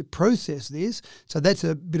expensive to process this, so that's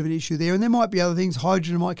a bit of an issue there. And there might be other things.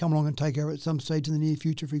 Hydrogen might come along and take over at some stage in the near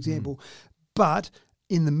future, for example. But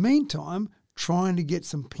in the meantime, trying to get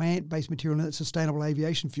some plant-based material in that sustainable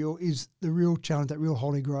aviation fuel is the real challenge, that real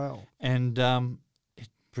holy grail. And it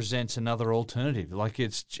presents another alternative. Like you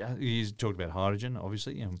talked about hydrogen,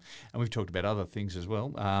 obviously, and we've talked about other things as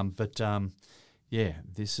well. Yeah,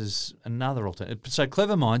 this is another alternative. So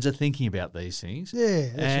clever minds are thinking about these things. Yeah,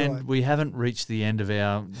 that's and right. we haven't reached the end of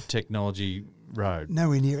our technology road.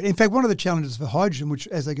 Nowhere near it. In fact, one of the challenges for hydrogen, which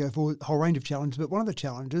as they go forward, a whole range of challenges, but one of the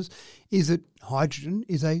challenges is that hydrogen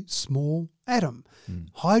is a small atom.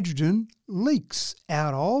 Hydrogen leaks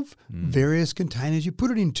out of various containers you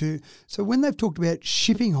put it into. So when they've talked about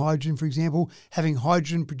shipping hydrogen, for example, having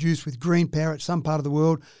hydrogen produced with green power at some part of the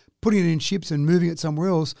world, putting it in ships and moving it somewhere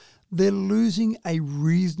else, they're losing a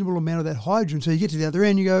reasonable amount of that hydrogen. So you get to the other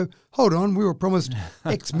end, you go, hold on, we were promised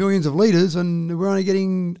X millions of litres and we're only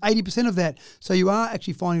getting 80% of that. So you are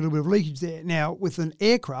actually finding a little bit of leakage there. Now, with an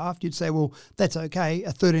aircraft, you'd say, well, that's okay,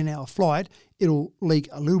 a 13-hour flight, it'll leak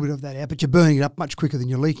a little bit of that out, but you're burning it up much quicker than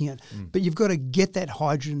you're leaking it. But you've got to get that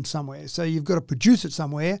hydrogen somewhere. So you've got to produce it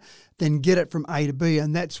somewhere, then get it from A to B,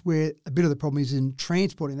 and that's where a bit of the problem is in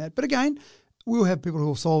transporting that. But again, we'll have people who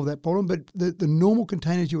will solve that problem, but the normal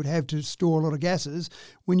containers you would have to store a lot of gases,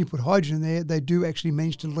 when you put hydrogen in there, they do actually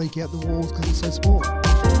manage to leak out the walls because it's so small.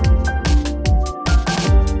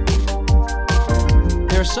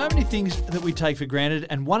 There are so many things that we take for granted,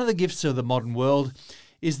 and one of the gifts of the modern world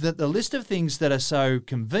is that the list of things that are so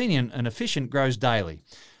convenient and efficient grows daily,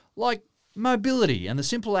 like mobility and the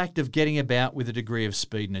simple act of getting about with a degree of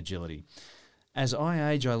speed and agility. As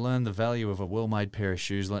I age, I learn the value of a well-made pair of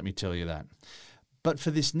shoes, let me tell you that. But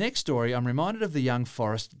for this next story, I'm reminded of the young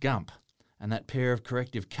Forrest Gump and that pair of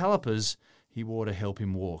corrective calipers he wore to help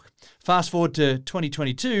him walk. Fast forward to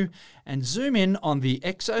 2022 and zoom in on the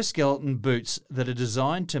exoskeleton boots that are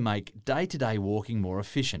designed to make day-to-day walking more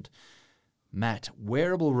efficient. Matt,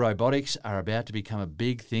 wearable robotics are about to become a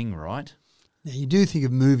big thing, right? Now, you do think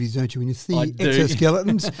of movies, don't you? When you see I do.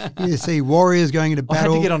 exoskeletons, you see warriors going into I had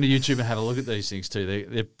battle. to get onto YouTube and have a look at these things too.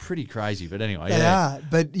 They're pretty crazy, but anyway. They are,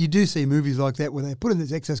 but you do see movies like that where they put in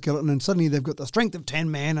this exoskeleton and suddenly they've got the strength of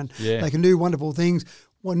 10 man and they can do wonderful things.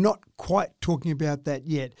 We're not quite talking about that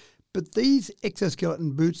yet. But these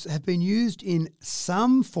exoskeleton boots have been used in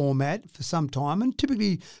some format for some time, and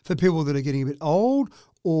typically for people that are getting a bit old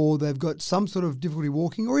or they've got some sort of difficulty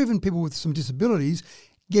walking, or even people with some disabilities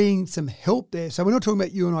getting some help there. So we're not talking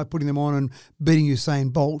about you and I putting them on and beating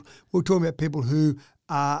Usain Bolt. We're talking about people who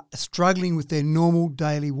are struggling with their normal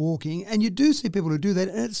daily walking. And you do see people who do that,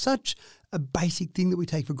 and it's such a basic thing that we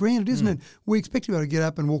take for granted, isn't it? We expect to be able to get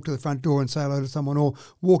up and walk to the front door and say hello to someone, or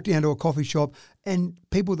walk down to a coffee shop, and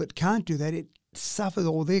people that can't do that, it suffers,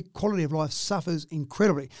 or their quality of life suffers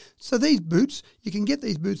incredibly. So these boots, you can get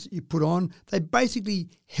these boots that you put on, they basically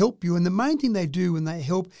help you. And the main thing they do when they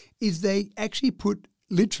help is they actually put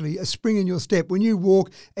literally a spring in your step. When you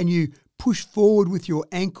walk and you push forward with your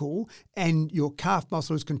ankle and your calf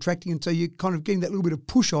muscle is contracting, and so you're kind of getting that little bit of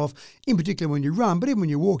push off, in particular when you run, but even when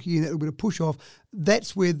you walk, you're getting that little bit of push off.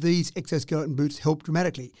 That's where these exoskeleton boots help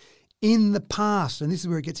dramatically. In the past, and this is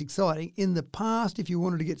where it gets exciting, in the past, if you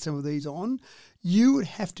wanted to get some of these on, you would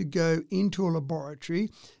have to go into a laboratory,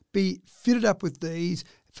 be fitted up with these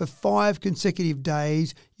for 5 consecutive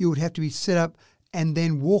days. You would have to be set up and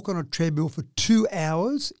then walk on a treadmill for 2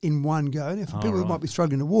 hours in one go. Now, for people who might be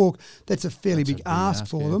struggling to walk, that's a fairly big ask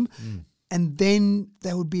for them. And then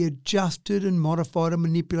they would be adjusted and modified and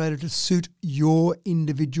manipulated to suit your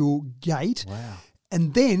individual gait. Wow.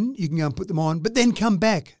 And then you can go and put them on, but then come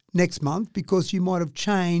back next month because you might have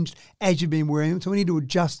changed as you've been wearing them. So we need to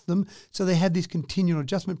adjust them so they have this continual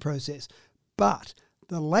adjustment process. But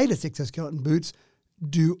the latest exoskeleton boots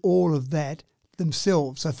do all of that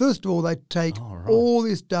themselves. So first of all, they take all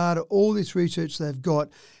this data, all this research they've got,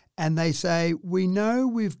 and they say, we know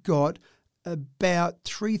we've got about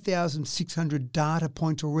 3,600 data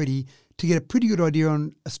points already to get a pretty good idea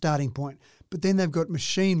on a starting point. But then they've got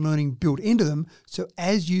machine learning built into them. So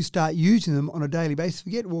as you start using them on a daily basis,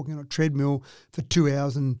 forget walking on a treadmill for 2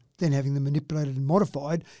 hours and then having them manipulated and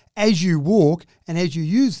modified. As you walk and as you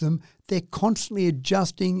use them, they're constantly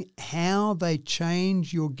adjusting how they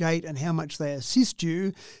change your gait and how much they assist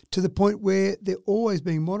you to the point where they're always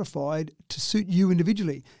being modified to suit you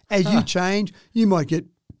individually. As you change, you might get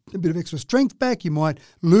a bit of extra strength back, you might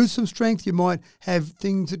lose some strength, you might have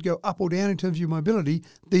things that go up or down in terms of your mobility.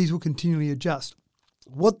 These will continually adjust.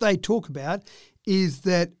 What they talk about is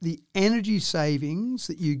that the energy savings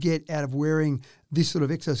that you get out of wearing this sort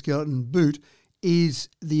of exoskeleton boot is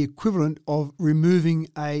the equivalent of removing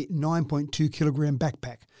a 9.2 kilogram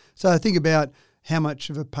backpack. So think about how much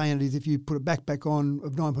of a pain it is if you put a backpack on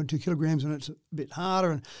of 9.2 kilograms and it's a bit harder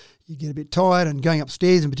and you get a bit tired and going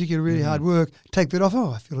upstairs in particular, really hard work, take that off,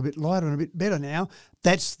 I feel a bit lighter and a bit better now.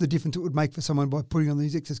 That's the difference it would make for someone by putting on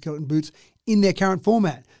these exoskeleton boots in their current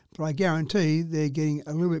format. But I guarantee they're getting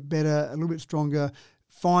a little bit better, a little bit stronger,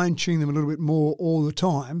 fine-tuning them a little bit more all the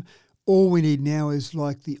time. All we need now is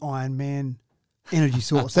like the Iron Man energy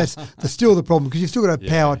source. That's still the problem because you've still got to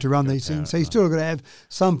have power to run these things. So you've still got to have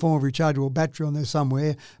some form of rechargeable battery on there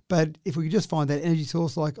somewhere. But if we could just find that energy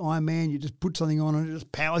source like Iron Man, you just put something on and it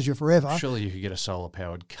just powers you forever. Surely you could get a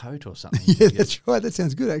solar-powered coat or something. Yeah, that's right. That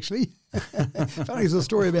sounds good, actually. Funny there's a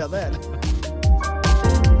story about that.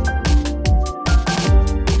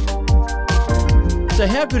 So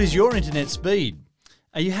how good is your internet speed?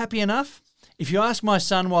 Are you happy enough? If you ask my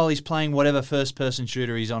son while he's playing whatever first-person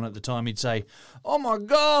shooter he's on at the time, he'd say, "Oh my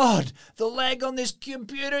God, the lag on this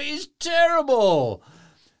computer is terrible."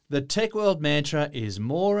 The Tech World mantra is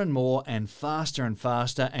more and more and faster,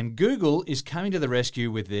 and Google is coming to the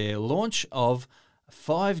rescue with their launch of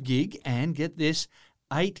 5 gig and, get this,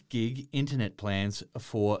 8 gig internet plans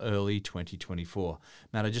for early 2024.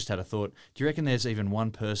 Matt, I just had a thought. Do you reckon there's even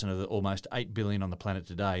one person of the almost 8 billion on the planet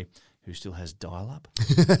today who still has dial-up?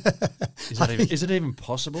 Is it even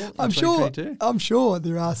possible? I'm sure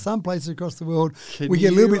there are some places across the world we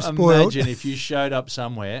get a little bit spoiled. Imagine if you showed up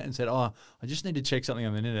somewhere and said, "Oh, I just need to check something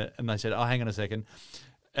on the internet," and they said, "Oh, hang on a second,"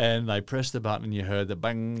 and they pressed the button and you heard the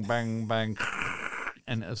bang, bang, bang,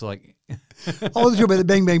 and it was like... I wasn't sure about the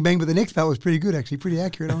bang, bang, bang, but the next part was pretty good, actually, pretty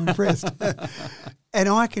accurate. I'm impressed. And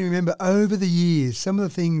I can remember over the years, some of the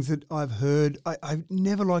things that I've heard, I've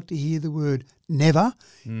never liked to hear the word never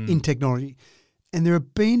in technology. And there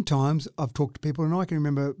have been times I've talked to people, and I can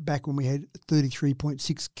remember back when we had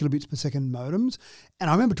 33.6 kilobits per second modems, and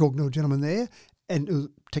I remember talking to a gentleman there, and it was a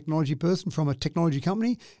technology person from a technology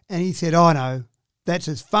company, and he said, "Oh, no, that's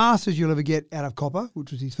as fast as you'll ever get out of copper,"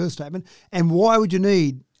 which was his first statement, "and why would you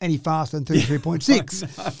need any faster than 33.6?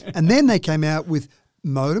 And then they came out with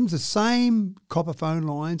modems, the same copper phone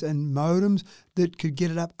lines and modems that could get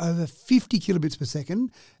it up over 50 kilobits per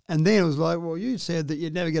second. And then it was like, well, you said that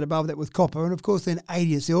you'd never get above that with copper. And of course, then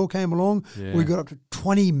ADSL came along. Yeah. We got up to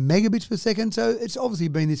 20 megabits per second. So it's obviously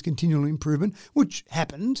been this continual improvement, which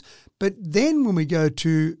happens. But then when we go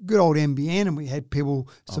to good old NBN, and we had people,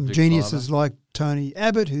 some geniuses like Tony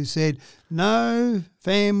Abbott, who said, no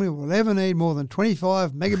family will ever need more than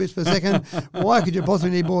 25 megabits per second. Why could you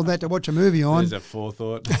possibly need more than that to watch a movie on? There's a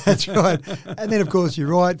forethought. That's right. And then, of course, you're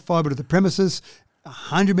right, fibre to the premises,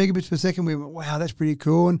 100 megabits per second. We went, wow, that's pretty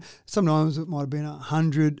cool. And sometimes it might have been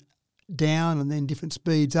 100 down and then different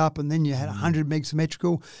speeds up, and then you had 100 meg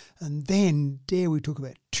symmetrical. And then there we talk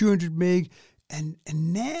about 200 meg. And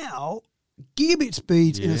now gigabit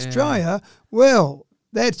speeds in Australia, well,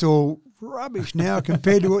 that's all rubbish now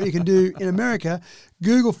compared to what you can do in America.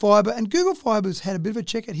 Google Fibre, and Google Fibre's had a bit of a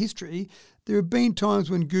checkered history. There have been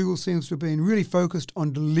times when Google seems to have been really focused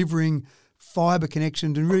on delivering fibre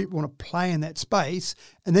connections and really want to play in that space.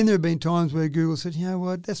 And then there have been times where Google said, you know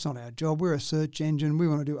what, that's not our job. We're a search engine. We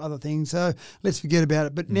want to do other things. So let's forget about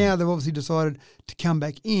it. But now they've obviously decided to come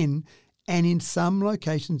back in. And in some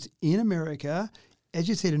locations in America, as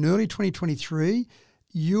you said, in early 2023,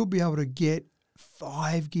 you'll be able to get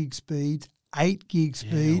 5 gig speeds, 8 gig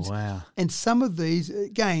speeds. Wow. And some of these,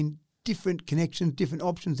 again, different connections, different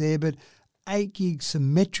options there, but 8 gig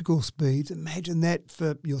symmetrical speeds, imagine that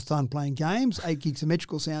for your son playing games. 8 gig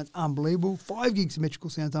symmetrical sounds unbelievable. 5 gig symmetrical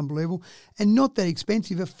sounds unbelievable. And not that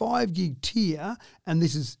expensive. A 5 gig tier, and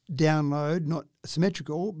this is download, not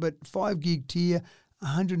symmetrical, but 5 gig tier,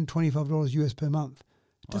 $125 US per month.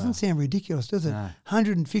 Doesn't sound ridiculous, does it? No.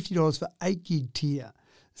 $150 for 8 gig tier.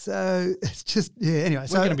 So it's just, anyway.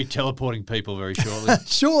 We're going to be teleporting people very shortly.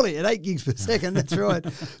 Surely at 8 gigs per second, that's right.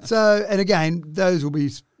 So, and again, those will be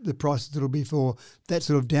the prices that'll be for that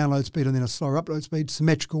sort of download speed and then a slower upload speed.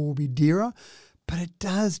 Symmetrical will be dearer, but it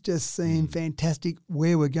does just seem fantastic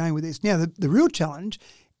where we're going with this. Now, the real challenge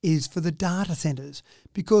is for the data centers,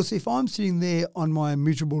 because if I'm sitting there on my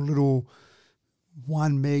miserable little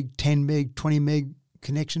 1 meg, 10 meg, 20 meg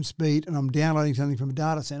connection speed and I'm downloading something from a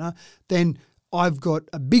data center, then I've got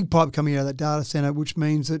a big pipe coming out of that data center, which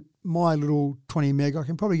means that my little 20 meg, I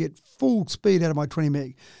can probably get full speed out of my 20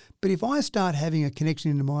 meg. But if I start having a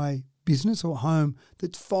connection into my business or home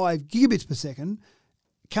that's 5 gigabits per second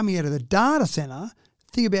coming out of the data center,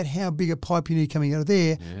 think about how big a pipe you need coming out of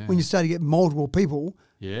there when you start to get multiple people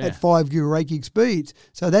at 5 gig or 8 gig speeds.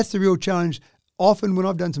 So that's the real challenge. Often when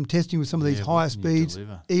I've done some testing with some of these higher speeds,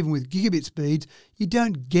 even with gigabit speeds, you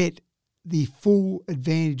don't get the full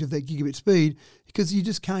advantage of that gigabit speed because you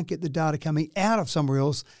just can't get the data coming out of somewhere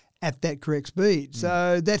else at that correct speed.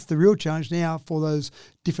 So that's the real challenge now for those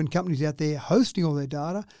different companies out there hosting all their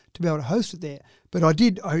data to be able to host it there. But I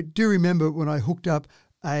do remember when I hooked up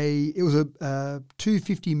it was a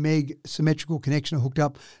 250 meg symmetrical connection I hooked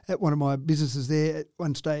up at one of my businesses there at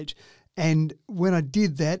one stage. And when I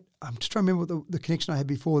did that, I'm just trying to remember what the connection I had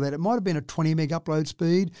before that. It might have been a 20 meg upload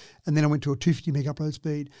speed, and then I went to a 250 meg upload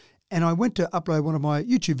speed. And I went to upload one of my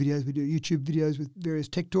YouTube videos. We do YouTube videos with various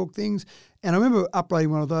tech talk things. And I remember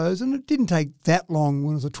uploading one of those, and it didn't take that long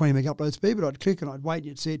when it was a 20 meg upload speed, but I'd click and I'd wait and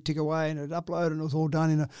you'd see it tick away and it'd upload, and it was all done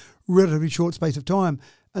in a relatively short space of time.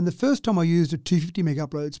 And the first time I used a 250 meg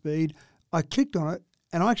upload speed, I clicked on it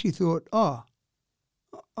and I actually thought, I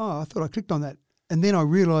thought I clicked on that. And then I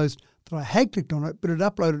realised that I had clicked on it, but it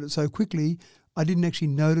uploaded it so quickly I didn't actually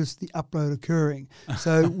notice the upload occurring.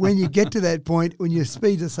 So when you get to that point, when your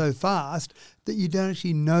speeds are so fast that you don't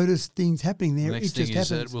actually notice things happening there, The next it just thing is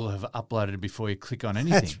happens. that it will have uploaded before you click on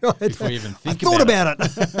anything. That's right. Before you even think I thought about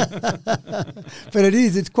it. But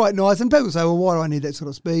it's quite nice. And people say, well, why do I need that sort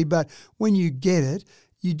of speed? But when you get it,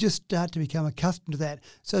 you just start to become accustomed to that.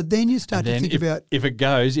 So then you start to think about...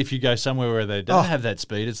 If you go somewhere where they don't have that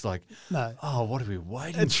speed, it's like, no. what are we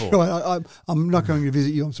waiting That's for? right. I'm not going to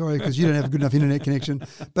visit you, I'm sorry, because you don't have a good enough internet connection.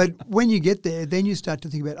 But when you get there, then you start to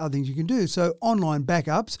think about other things you can do. So online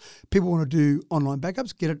backups, people want to do online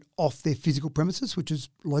backups, get it off their physical premises, which is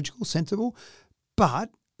logical, sensible.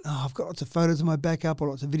 But I've got lots of photos of my backup or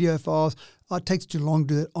lots of video files. It takes too long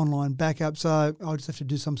to do that online backup, so I'll just have to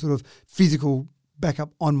do some sort of physical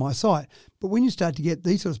backup on my site. But when you start to get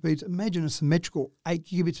these sort of speeds, imagine a symmetrical 8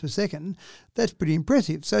 gigabits per second. That's pretty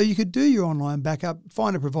impressive. So you could do your online backup,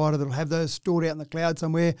 find a provider that'll have those stored out in the cloud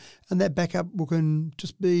somewhere, and that backup can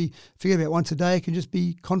just be, forget about once a day, it can just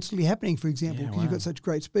be constantly happening, for example, because you've got such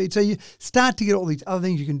great speed. So you start to get all these other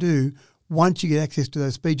things you can do once you get access to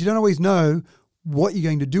those speeds. You don't always know what you're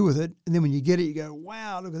going to do with it, and then when you get it, you go,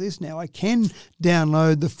 wow, look at this now. I can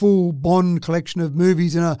download the full Bond collection of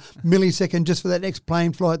movies in a millisecond just for that next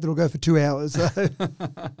plane flight that'll go for 2 hours. So.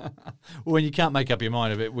 When you can't make up your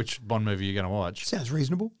mind about which Bond movie you're going to watch. Sounds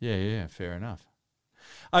reasonable. Yeah, fair enough.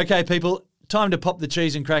 Okay, people, time to pop the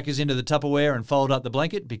cheese and crackers into the Tupperware and fold up the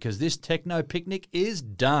blanket because this techno picnic is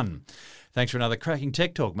done. Thanks for another cracking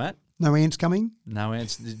tech talk, Matt. No ants coming? No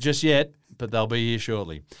ants just yet, but they'll be here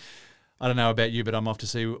shortly. I don't know about you, but I'm off to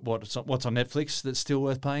see what's on Netflix that's still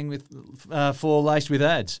worth paying with for laced with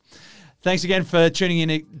ads. Thanks again for tuning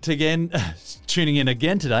in again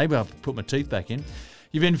today. Well, I'll put my teeth back in.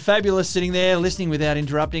 You've been fabulous sitting there listening without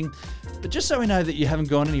interrupting. But just so we know that you haven't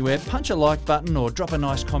gone anywhere, punch a like button or drop a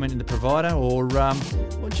nice comment in the provider or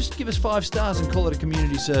just give us 5 stars and call it a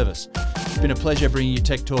community service. It's been a pleasure bringing you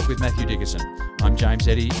Tech Talk with Matthew Dickerson. I'm James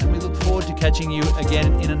Eddy, and we look forward to catching you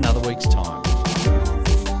again in another week's time.